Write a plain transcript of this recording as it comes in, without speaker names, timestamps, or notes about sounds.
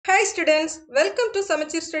Hi students, welcome to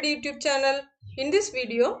SAMACHEER Study YouTube channel. In this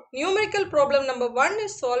video, numerical problem number 1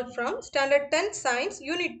 is solved from Standard 10 Science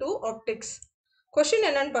Unit 2 Optics. Question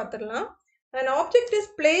என்னன்னு பார்த்திடலாம். An object is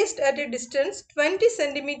placed at a distance 20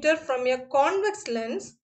 cm from a convex lens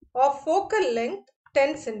of focal length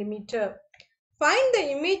 10 cm. Find the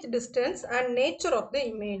image distance and nature of the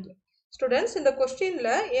image. Students, இந்த questionல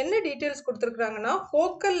என்ன details கொடுத்திருக்காங்கன்னா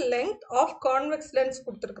focal length of convex lens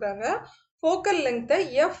கொடுத்திருக்காங்க. Focal length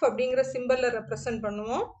F அப்படிங்கிற சிம்பல்ல represent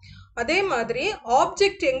பண்ணுவோம். அதே மாதிரி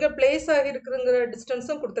object எங்க place ஆகிருக்குங்கிற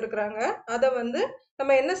டிஸ்டன்ஸும் கொடுத்திருக்காங்க. அதை வந்து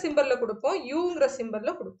நம்ம என்ன சிம்பல்ல கொடுப்போம்? Uங்கிற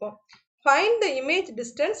சிம்பல்ல கொடுப்போம். Find the image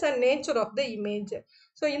distance and nature of the image.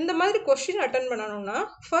 So இந்த மாதிரி கொஸ்டின் அட்டன் பண்ணணும்னா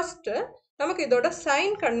ஃபர்ஸ்ட் நமக்கு இதோட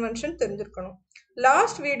சைன் கன்வென்ஷன் தெரிஞ்சிருக்கணும்.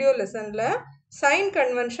 Last video லெசன்ல sign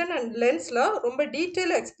convention and லென்ஸ்ல ரொம்ப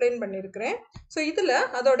டீட்டெயிலாக எக்ஸ்பிளைன் பண்ணியிருக்கிறேன். ஸோ இதில்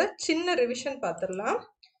அதோட சின்ன ரிவிஷன் பார்த்துடலாம்.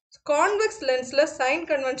 கான்வெக்ஸ் லென்ஸ்ல சைன்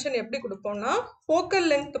கன்வென்ஷன் எப்படி கொடுப்போம்னா ஃபோக்கல்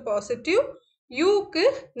லென்த் பாசிட்டிவ், யூக்கு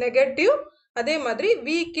நெகட்டிவ், அதே மாதிரி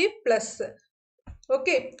விக்கு பிளஸ்.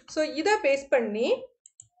 ஓகே, ஸோ இதை பேஸ் பண்ணி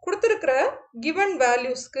கொடுத்துருக்கிற கிவன்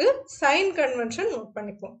வேல்யூஸ்க்கு சைன் கன்வென்ஷன் நோட்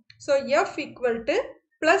பண்ணிப்போம். So F equal to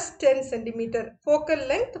plus 10 centimetre focal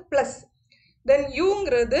length plus, then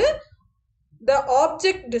யூங்கிறது the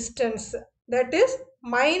object distance that is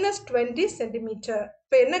minus 20 centimetre.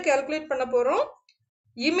 இப்போ என்ன கால்குலேட் பண்ண போகிறோம்?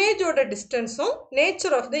 இமேஜோட டிஸ்டன்ஸும்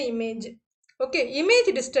nature of the image. Okay, image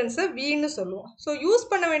டிஸ்டன்ஸை வின்னு சொல்லுவோம். So use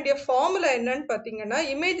பண்ண வேண்டிய ஃபார்முலா என்னன்னு பார்த்தீங்கன்னா,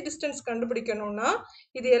 இமேஜ் டிஸ்டன்ஸ் கண்டுபிடிக்கணும்னா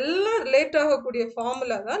இது எல்லாம் ரிலேட் ஆகக்கூடிய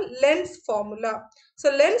ஃபார்முலா தான் lens formula. So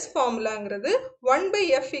lens ஃபார்முலாங்கிறது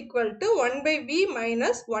 1/f equal to 1/v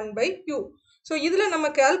minus 1/u. So இதில் நம்ம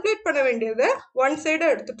கால்குலேட் பண்ண வேண்டியதை ஒன்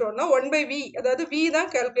சைடாக எடுத்துட்டோம்னா 1/v, அதாவது v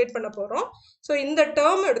தான் கால்குலேட் பண்ண போகிறோம். ஸோ இந்த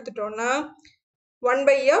டேர்ம் எடுத்துட்டோம்னா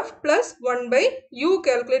 1/f plus 1/u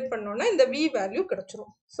calculate பண்ணோம்னா இந்த v வேல்யூ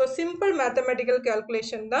கிடைச்சிரும். ஸோ சிம்பிள் மேத்தமெட்டிக்கல்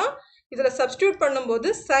கால்குலேஷன் தான். இதில் சப்ஸ்டியூட்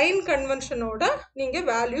பண்ணும்போது சைன் கன்வென்ஷனோட நீங்கள்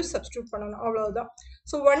வேல்யூ சப்ஸ்டியூட் பண்ணணும், அவ்வளோதான்.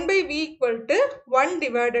 So 1/v equal to 1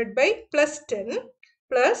 divided pi plus 10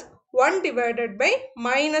 plus 1 divided by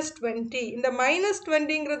minus 20. இந்த மைனஸ்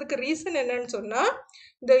 20ங்கிறதுக்கு ரீசன் என்னன்னு சொன்னால்,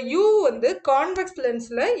 இந்த u வந்து கான்வெக்ஸ்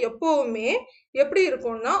லென்ஸில் எப்போவுமே எப்படி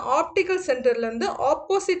இருக்கும்னா ஆப்டிக்கல் சென்டர்லேருந்து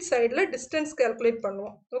ஆப்போசிட் சைடில் டிஸ்டன்ஸ் கால்குலேட்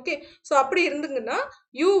பண்ணுவோம். ஓகே, ஸோ அப்படி இருந்துங்கன்னா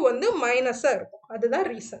u வந்து மைனஸாக இருக்கும், அதுதான்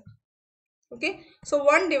reason. Okay, so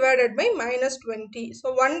 1 divided by minus 20. So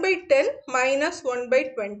 1/10 minus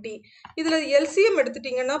 1/20. இதில் எல்சிஎம்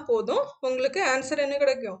எடுத்துட்டிங்கன்னா போதும், உங்களுக்கு ஆன்சர் என்ன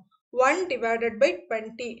கிடைக்கும்? 1 divided by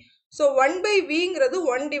 20. So 1/vங்கிறது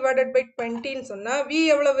 1 divided by 20ன்னு சொன்னால் v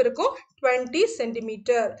எவ்வளவு இருக்கும்? 20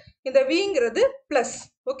 சென்டிமீட்டர். இந்த vங்கிறது ப்ளஸ்.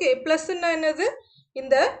 ஓகே, ப்ளஸ்ன்னா என்னது?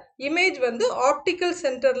 இந்த இமேஜ் வந்து ஆப்டிக்கல்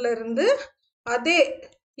சென்டர்ல இருந்து அதே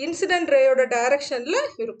இன்சிடென்ட் ரேயோட டைரக்ஷன்ல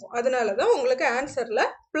இருக்கும், அதனால தான் உங்களுக்கு ஆன்சர்ல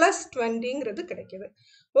ப்ளஸ் 20ங்கிறது கிடைக்குது.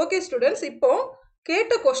 ஓகே ஸ்டூடெண்ட்ஸ், இப்போ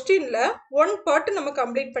கேட்ட கொஸ்டின்ல ஒன் பார்ட் நம்ம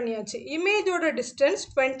கம்ப்ளீட் பண்ணியாச்சு. இமேஜோட டிஸ்டன்ஸ்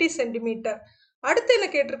 20 சென்டிமீட்டர். அடுத்து என்ன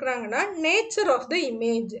கேட்டிருக்கிறாங்கன்னா nature of the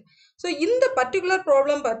image. So இந்த பர்டிகுலர்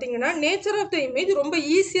ப்ராப்ளம் பார்த்தீங்கன்னா நேச்சர் ஆஃப் த இமேஜ் ரொம்ப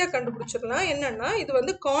ஈஸியாக கண்டுபிடிச்சிடலாம். என்னன்னா இது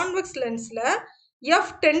வந்து கான்வெக்ஸ் லென்ஸில்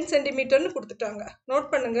எஃப் 10 சென்டிமீட்டர்னு கொடுத்துட்டாங்க. நோட்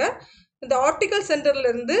பண்ணுங்க, இந்த ஆப்டிக்கல் சென்டர்ல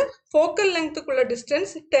இருந்து ஃபோக்கல் லென்த்துக்குள்ள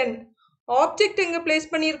டிஸ்டன்ஸ் 10, ஆப்ஜெக்ட் எங்கே பிளேஸ்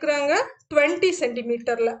பண்ணியிருக்கிறாங்க? 20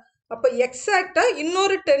 சென்டிமீட்டரில். அப்போ எக்ஸாக்டாக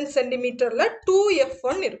இன்னொரு 10 சென்டிமீட்டரில்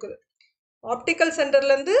 2f1 இருக்குது. ஆப்டிக்கல்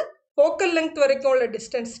சென்டர்லேருந்து ஃபோக்கல் லென்த் வரைக்கும் உள்ள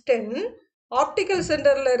டிஸ்டன்ஸ் 10, ஆப்டிக்கல்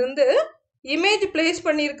சென்டர்ல இருந்து இமேஜ் பிளேஸ்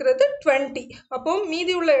பண்ணியிருக்கிறது 20. அப்போ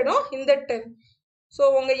மீதி உள்ள இடம் இந்த 10. ஸோ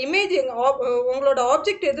உங்கள் இமேஜ் உங்களோட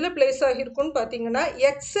ஆப்ஜெக்ட் எதில் பிளேஸ் ஆகிருக்குன்னு பார்த்தீங்கன்னா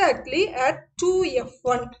எக்ஸாக்ட்லி அட்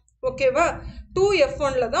 2f1. ஓகேவா?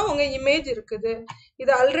 2f1ல தான் உங்கள் இமேஜ் இருக்குது.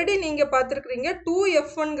 இது ஆல்ரெடி நீங்கள் பார்த்துருக்குறீங்க.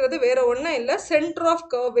 2f1ங்கிறது வேற ஒன்றும் இல்லை, சென்டர் ஆஃப்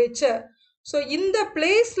கர்வேச்சர். ஸோ இந்த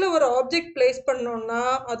பிளேஸில் ஒரு ஆப்ஜெக்ட் பிளேஸ் பண்ணோம்னா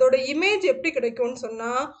அதோட இமேஜ் எப்படி கிடைக்கும்னு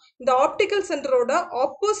சொன்னால் இந்த ஆப்டிக்கல் சென்டரோட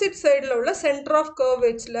ஆப்போசிட் சைடில் உள்ள சென்டர் ஆஃப்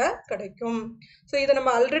கர்வேச்சில் கிடைக்கும். ஸோ இதை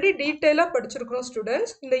நம்ம ஆல்ரெடி டீட்டெயிலாக படிச்சிருக்கிறோம்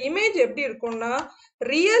ஸ்டூடெண்ட்ஸ். இந்த இமேஜ் எப்படி இருக்கும்னா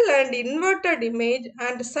real and inverted image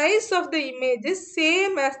and size of the image is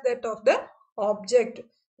same as that of the object.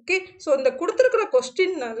 Okay, so இந்த கொடுத்துருக்கிற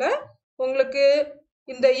கொஸ்டின்னால உங்களுக்கு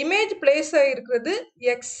இந்த image place ஆகிருக்கிறது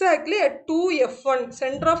exactly at 2f1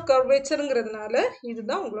 centre of கர்வேச்சருங்கிறதுனால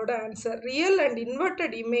இதுதான் உங்களோட answer. Real and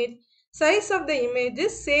inverted image, size of the image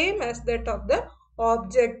is same as that of the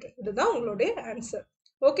object. இதுதான் உங்களுடைய answer.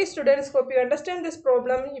 Okay students, hope you understand this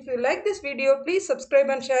problem. If you like this video, please subscribe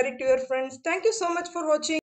and share it to your friends. Thank you so much for watching.